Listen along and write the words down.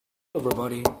Hello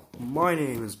everybody, my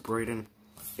name is Brayden,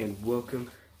 and welcome.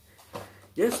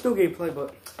 Yes, no gameplay,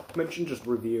 but I mentioned just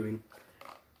reviewing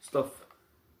stuff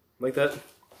like that.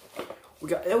 We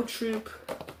got L Troop,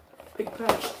 Big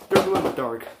Patch, they're Glow in the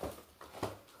Dark.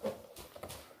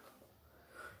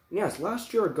 Yes,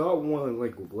 last year I got one of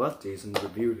like lefties and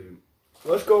reviewed it.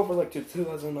 Let's go over like to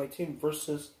 2019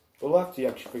 versus the lefty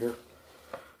action figure.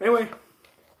 Anyway,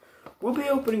 we'll be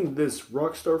opening this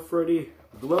Rockstar Freddy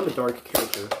Glow in the Dark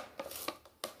character.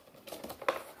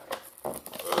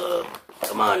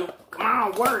 Come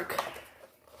on, work!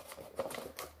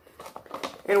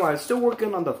 Anyway, I'm still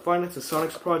working on the Finance of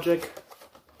Sonics project.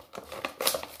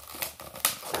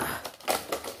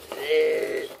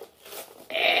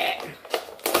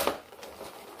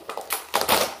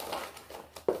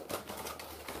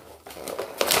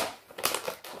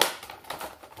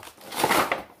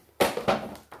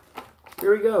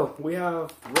 Here we go. We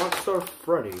have Rockstar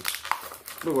Freddy.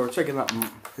 Look, we're taking that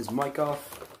his mic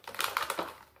off.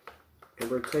 And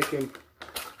we're taking...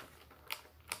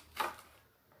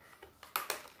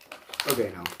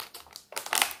 Okay, now.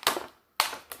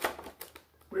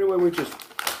 Anyway, we just...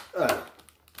 Go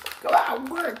out,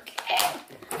 work!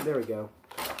 There we go.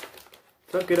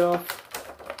 Took it off.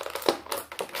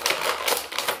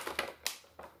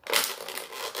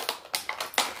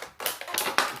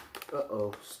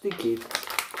 Uh-oh, stinky.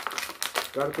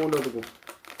 Gotta go another one.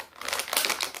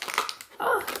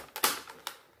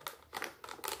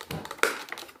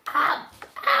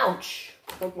 Ouch!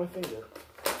 Broke my finger.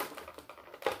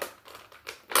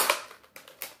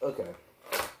 Okay.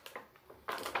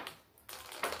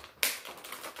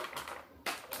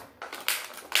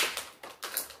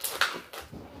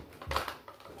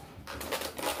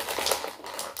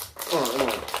 Oh.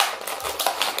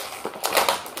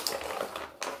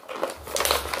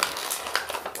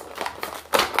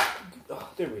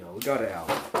 There we go. We got it out.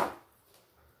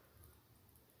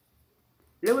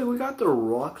 Really, we got the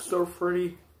Rockstar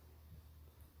Freddy.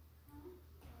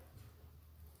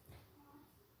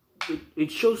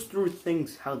 It shows through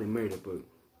things how they made it, but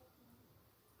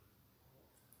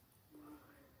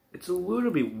it's a little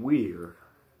bit weird.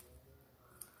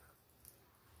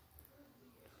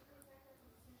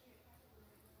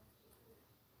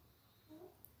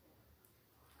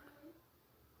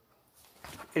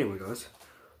 Anyway, guys,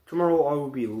 tomorrow I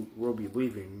will be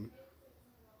leaving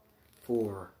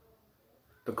for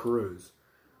the cruise,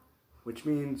 which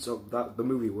means that the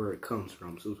movie where it comes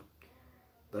from. So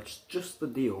that's just the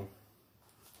deal.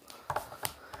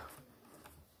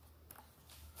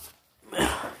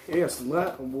 Yes,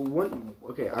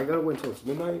 okay, I gotta wait until it's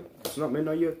midnight. It's not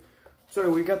midnight yet. So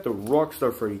we got the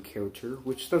Rockstar Freddy character,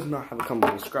 which does not have a come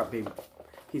with a scrap paper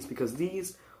piece because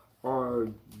these are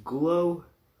glow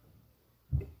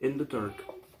in the dark.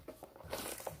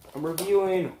 I'm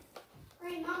reviewing.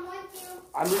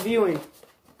 I'm reviewing.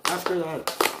 After that,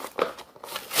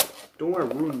 don't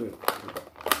want to ruin it.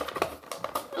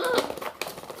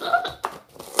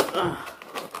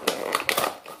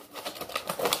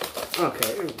 Okay.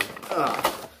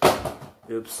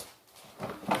 Oops.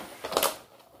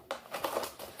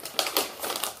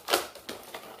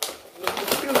 It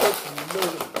feels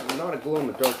like not a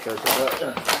glow-in-the-dark character, but,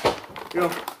 you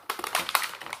know,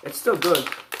 it's still good.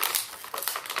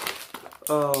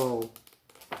 Oh.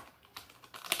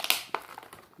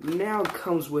 Now it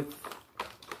comes with...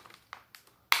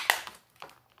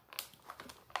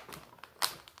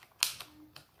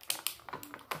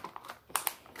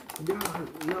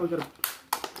 Now we gotta...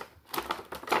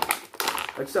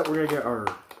 Except we're gonna get our...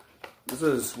 This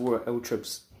is what L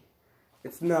Trip's...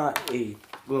 It's not a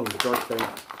glow-in-the-dark thing.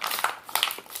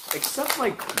 Except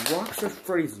like Rockstar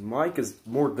Freddy's mic is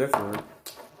more different.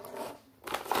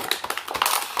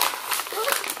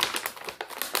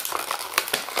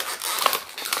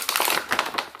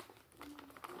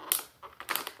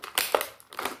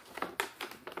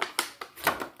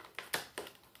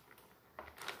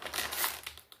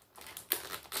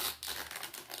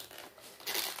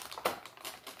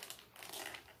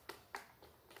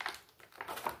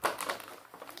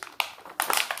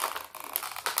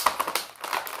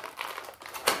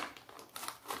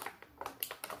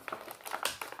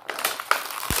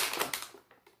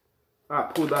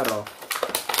 Alright, pull that off.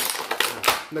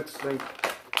 Next thing.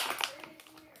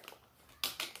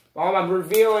 Mom, I'm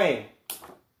revealing!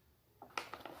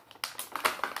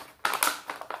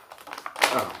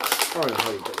 Oh, I don't know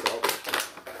how you take it off.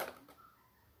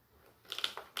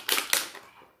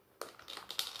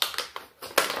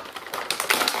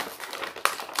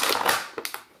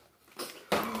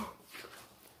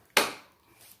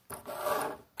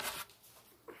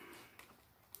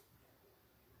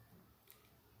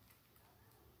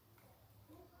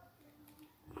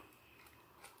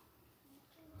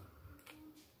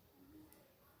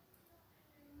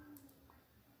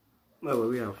 Oh,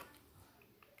 we have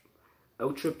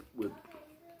L-chip with.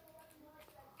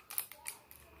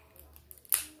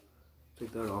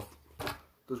 Take that off.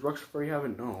 Does Rockspray have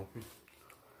it? No.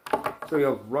 So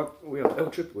we have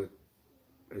L-chip with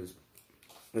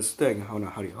this thing. I don't know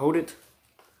how do you hold it.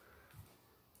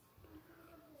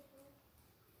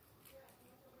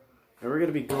 And we're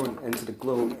gonna be going into the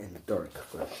glow in the dark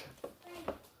version.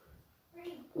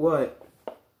 What?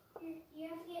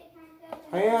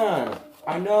 I am.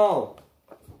 I know.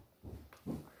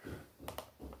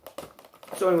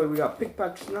 So anyway, we got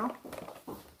Pickpatch now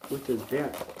with his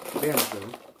banjo,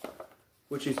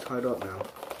 which he's tied up now.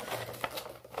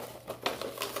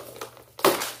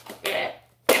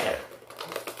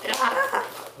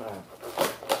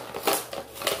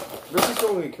 This is the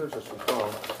only character so far.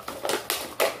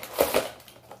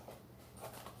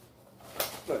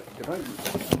 Look, did I use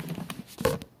this?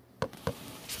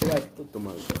 Yeah, I put the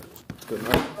mic. Good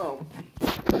night. Oh.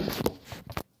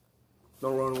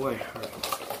 Don't run away. Right.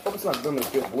 Hope it's not gonna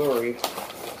get blurry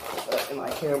in my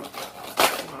cam.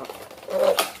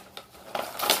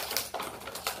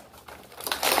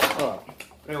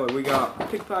 Anyway, we got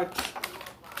Pickpatch.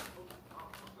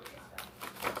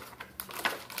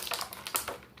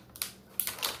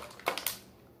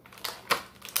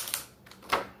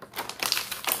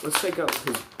 Let's take out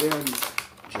his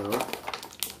banjo.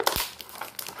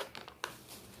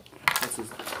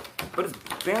 But his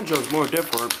banjo is more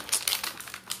different,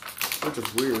 which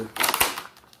is weird.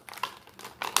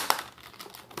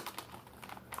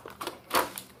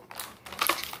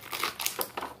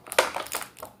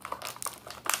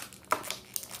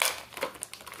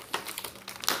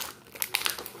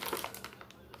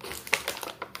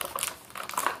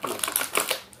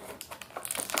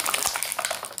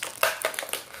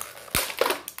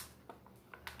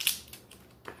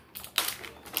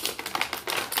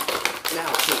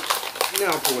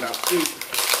 Now pull it out.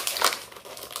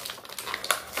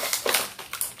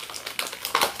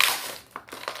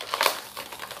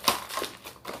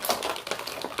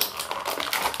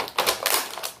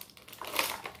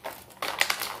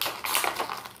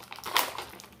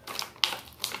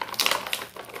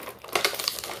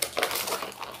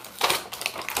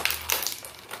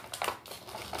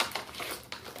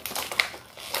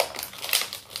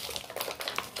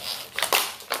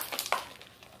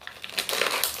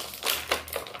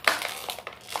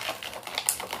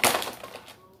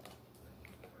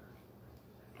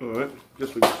 Alright,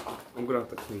 this week I'm gonna have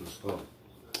to clean this up.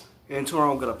 And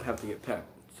tomorrow I'm gonna have to get packed.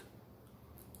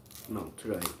 No,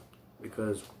 today.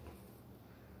 Because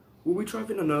we'll be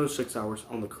driving another 6 hours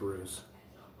on the cruise.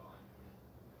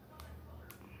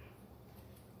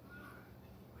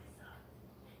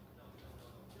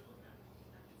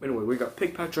 Anyway, we got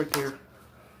Pickpatch right there.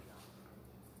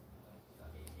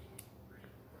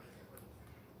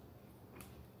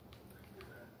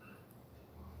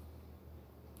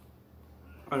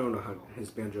 I don't know how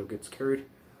his banjo gets carried.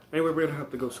 Anyway, we're gonna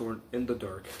have to go somewhere in the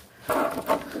dark. We're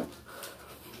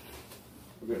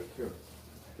gonna carry it.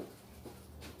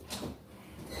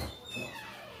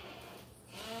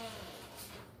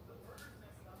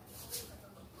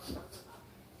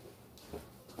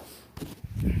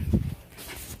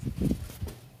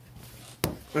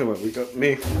 Anyway, we got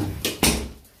me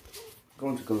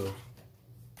going to go.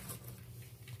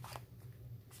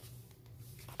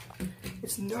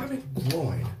 It's not a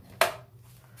glowing.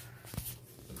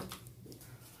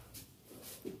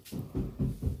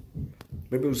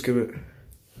 Maybe let's give it.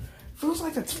 Feels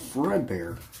like it's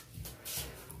Fredbear.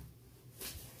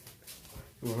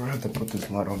 We're gonna have to put this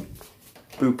light on.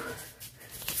 Boop.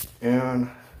 And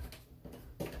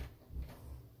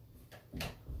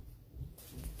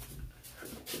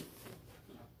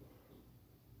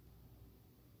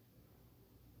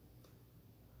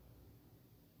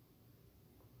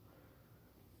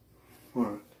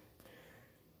alright.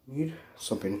 Need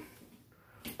something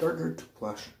darker to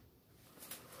flash.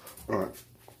 Alright.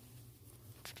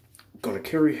 Gonna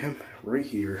carry him right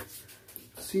here.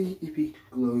 See if he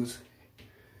glows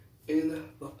in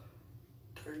the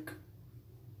dark.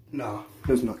 Nah,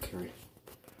 does not carry.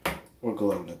 Or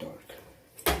glow in the dark.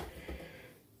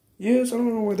 Yes, I don't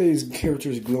know why these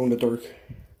characters glow in the dark.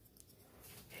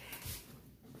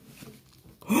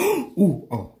 Ooh,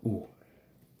 oh, ooh.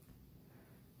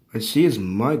 I see his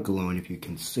mic glowing, if you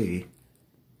can see.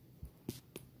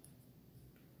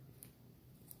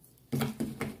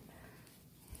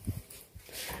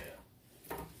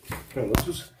 Okay, let's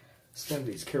just stand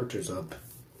these characters up.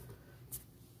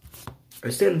 I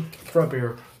stand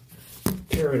Fredbear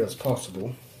carried as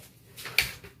possible.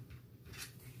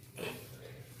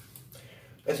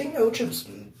 I think L-chip's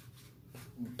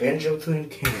banjo thing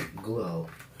can't glow.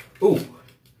 Oh,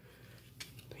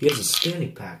 he has a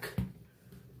standing pack.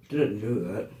 Didn't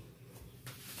know that.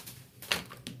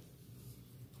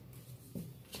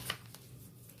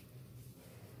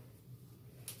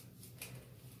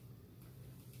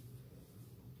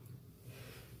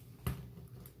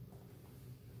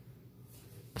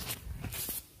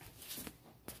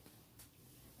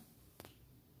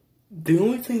 The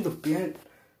only thing the band...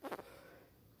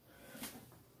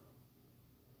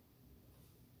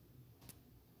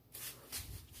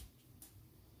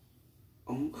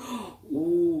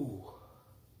 Ooh.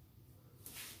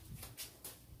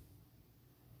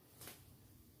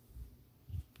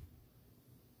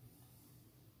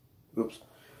 Oops.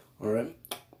 Alright.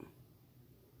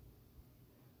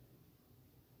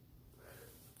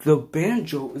 The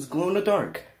banjo is glow in the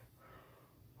dark.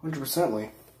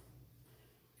 100%ly.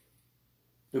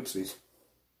 Oopsies.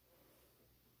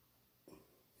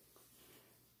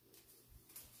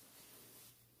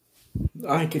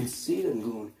 I can see them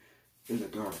glowing in the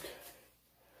dark.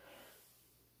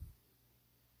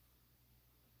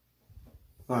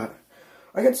 Alright.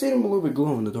 I can see them a little bit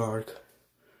glow in the dark.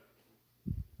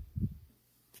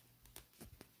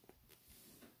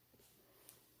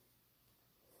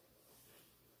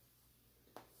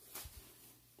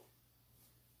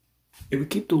 If we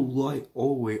keep the light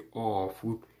all the way off,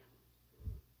 we'll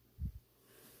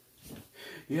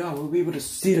be able to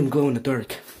see them glow in the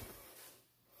dark.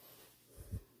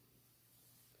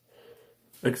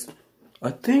 I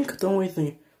think the only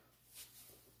thing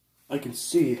I can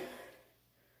see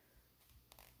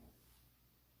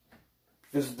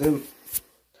is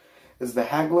the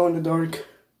hat glow in the dark,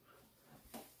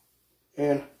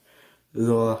 and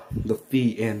the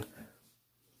feet, and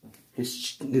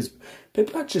his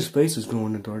Pipatch's face is glow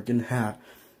in the dark, and the hat.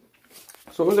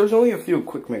 So there's only a few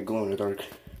quick make glow in the dark.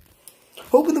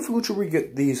 Hope in the future we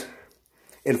get these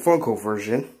in Funko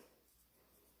version.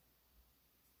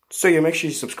 So yeah, make sure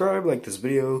you subscribe, like this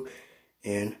video,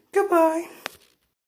 and goodbye.